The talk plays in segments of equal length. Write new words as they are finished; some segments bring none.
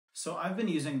So I've been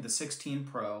using the 16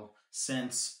 Pro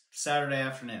since Saturday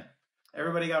afternoon.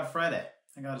 Everybody got a Friday.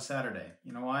 I got a Saturday.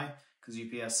 You know why? Because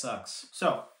UPS sucks.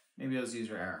 So maybe it was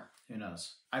user error. Who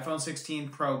knows? iPhone 16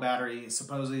 Pro battery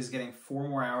supposedly is getting 4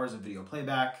 more hours of video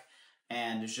playback,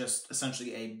 and it's just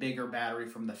essentially a bigger battery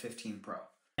from the 15 Pro.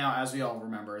 Now, as we all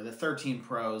remember, the 13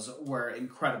 Pros were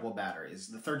incredible batteries.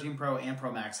 The 13 Pro and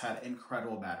Pro Max had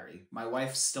incredible battery. My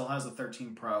wife still has the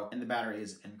 13 Pro, and the battery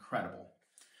is incredible.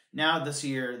 Now, this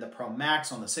year, the Pro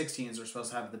Max on the 16s are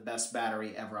supposed to have the best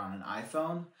battery ever on an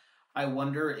iPhone. I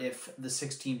wonder if the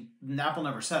 16, Apple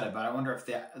never said it, but I wonder if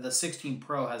the 16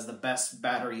 Pro has the best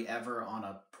battery ever on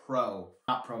a Pro,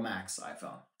 not Pro Max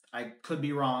iPhone. I could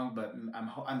be wrong, but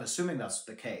I'm assuming that's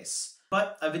the case.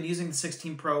 But I've been using the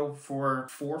 16 Pro for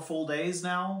 4 full days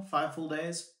now, 5 full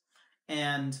days,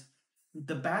 and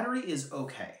the battery is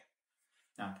okay.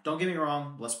 Now, don't get me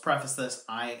wrong, let's preface this,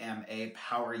 I am a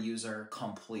power user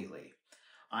completely.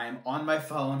 I am on my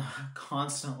phone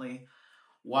constantly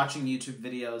watching YouTube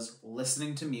videos,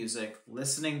 listening to music,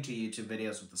 listening to YouTube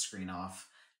videos with the screen off,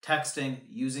 texting,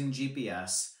 using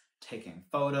GPS, taking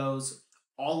photos,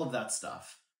 all of that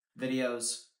stuff,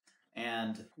 videos,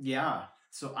 and yeah.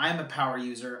 So I'm a power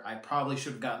user. I probably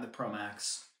should have gotten the Pro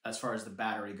Max as far as the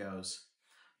battery goes.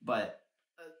 But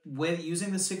with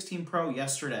using the 16 Pro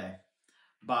yesterday,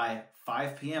 by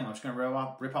 5 p.m., I'm just going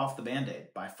to rip off the Band-Aid.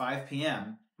 By 5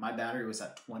 p.m., my battery was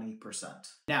at 20%.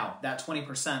 Now, that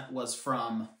 20% was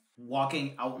from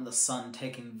walking out in the sun,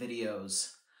 taking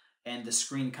videos, and the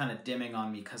screen kind of dimming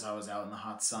on me because I was out in the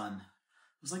hot sun.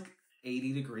 It was like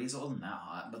 80 degrees. It wasn't that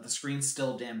hot, but the screen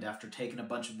still dimmed after taking a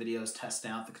bunch of videos,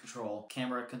 testing out the control,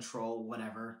 camera control,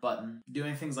 whatever, button,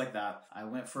 doing things like that. I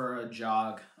went for a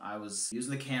jog. I was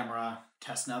using the camera,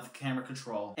 testing out the camera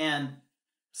control, and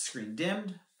screen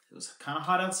dimmed. It was kind of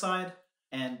hot outside,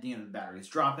 and the battery's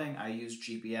dropping. I used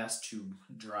GPS to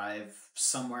drive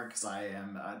somewhere because I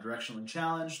am directionally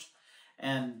challenged.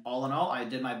 And all in all, I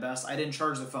did my best. I didn't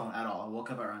charge the phone at all. I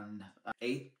woke up around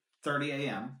 8:30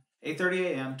 a.m. 8:30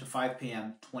 a.m. to 5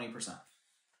 p.m., 20%.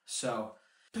 So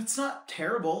that's not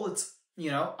terrible. It's,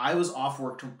 I was off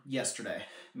work yesterday,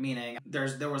 meaning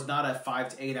there was not a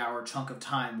 5 to 8 hour chunk of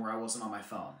time where I wasn't on my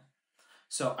phone.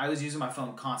 So I was using my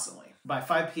phone constantly. By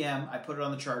 5 p.m., I put it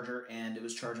on the charger, and it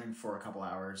was charging for a couple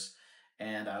hours,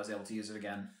 and I was able to use it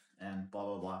again, and blah,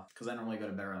 blah, blah, because I normally go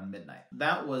to bed around midnight.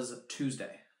 That was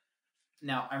Tuesday.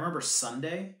 Now, I remember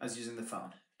Sunday, I was using the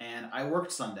phone, and I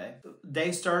worked Sunday.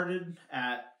 They started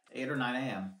at 8 or 9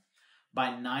 a.m.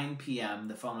 By 9 p.m.,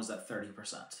 the phone was at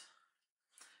 30%.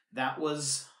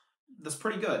 That's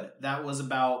pretty good. That was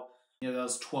about,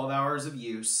 those 12 hours of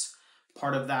use.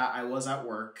 Part of that, I was at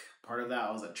work. Part of that,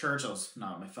 I was at church. I was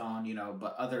not on my phone,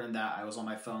 but other than that, I was on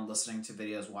my phone listening to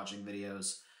videos, watching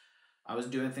videos. I was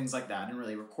doing things like that. I didn't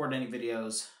really record any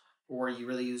videos or you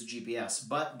really use GPS.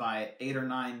 But by 8 or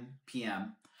 9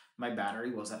 p.m., my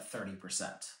battery was at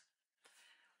 30%.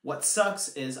 What sucks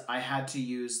is I had to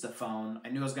use the phone. I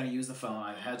knew I was going to use the phone.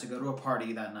 I had to go to a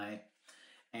party that night,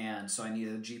 and so I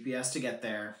needed a GPS to get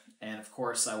there. And of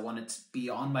course, I wanted to be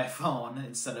on my phone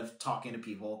instead of talking to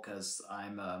people because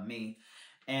I'm me.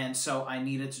 And so I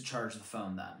needed to charge the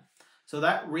phone then. So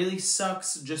that really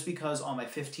sucks just because on my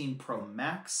 15 Pro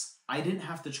Max, I didn't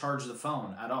have to charge the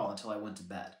phone at all until I went to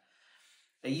bed.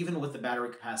 Even with the battery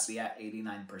capacity at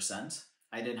 89%,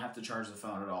 I didn't have to charge the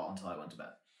phone at all until I went to bed.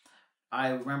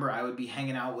 I remember I would be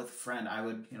hanging out with a friend. I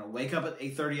would, wake up at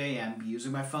 8:30 a.m., be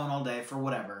using my phone all day for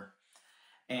whatever.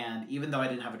 And even though I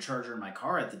didn't have a charger in my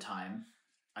car at the time,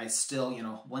 I still,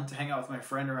 went to hang out with my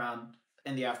friend around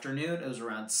in the afternoon. It was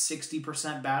around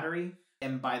 60% battery.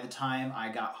 And by the time I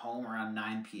got home around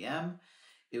 9 p.m.,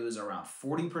 it was around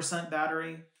 40%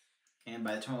 battery. And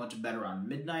by the time I went to bed around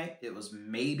midnight, it was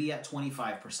maybe at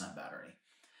 25% battery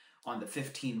on the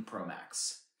 15 Pro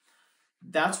Max.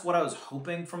 That's what I was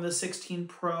hoping from the 16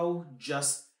 Pro,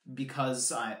 just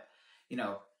because I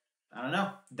don't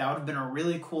know. That would have been a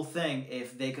really cool thing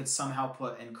if they could somehow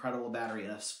put incredible battery in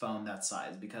a phone that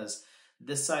size, because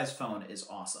this size phone is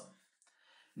awesome.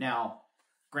 Now,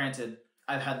 granted,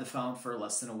 I've had the phone for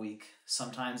less than a week.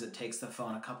 Sometimes it takes the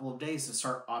phone a couple of days to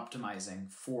start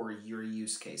optimizing for your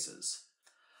use cases.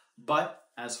 But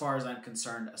as far as I'm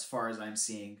concerned, as far as I'm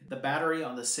seeing, the battery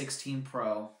on the 16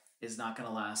 Pro is not going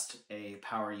to last a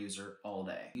power user all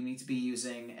day. You need to be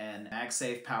using an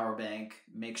MagSafe power bank.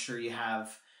 Make sure you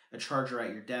have a charger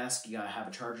at your desk. You gotta have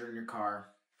a charger in your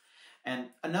car. And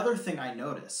another thing I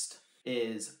noticed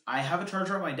is I have a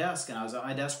charger at my desk, and I was at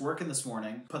my desk working this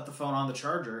morning, put the phone on the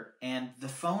charger, and the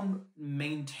phone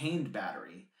maintained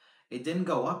battery. It didn't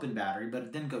go up in battery, but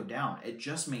it didn't go down. It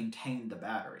just maintained the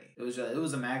battery. It was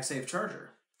a MagSafe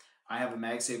charger. I have a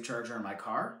MagSafe charger in my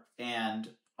car, and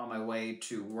on my way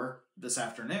to work this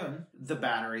afternoon, the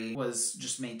battery was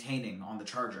just maintaining on the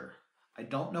charger. I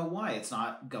don't know why it's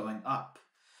not going up.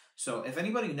 So if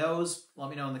anybody knows, let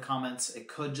me know in the comments. It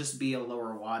could just be a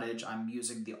lower wattage. I'm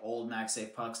using the old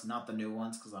MagSafe pucks, not the new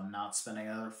ones, because I'm not spending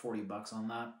another $40 on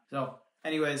that. So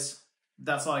anyways,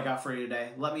 that's all I got for you today.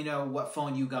 Let me know what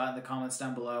phone you got in the comments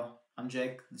down below. I'm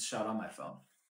Jake. This is Shot on My Phone.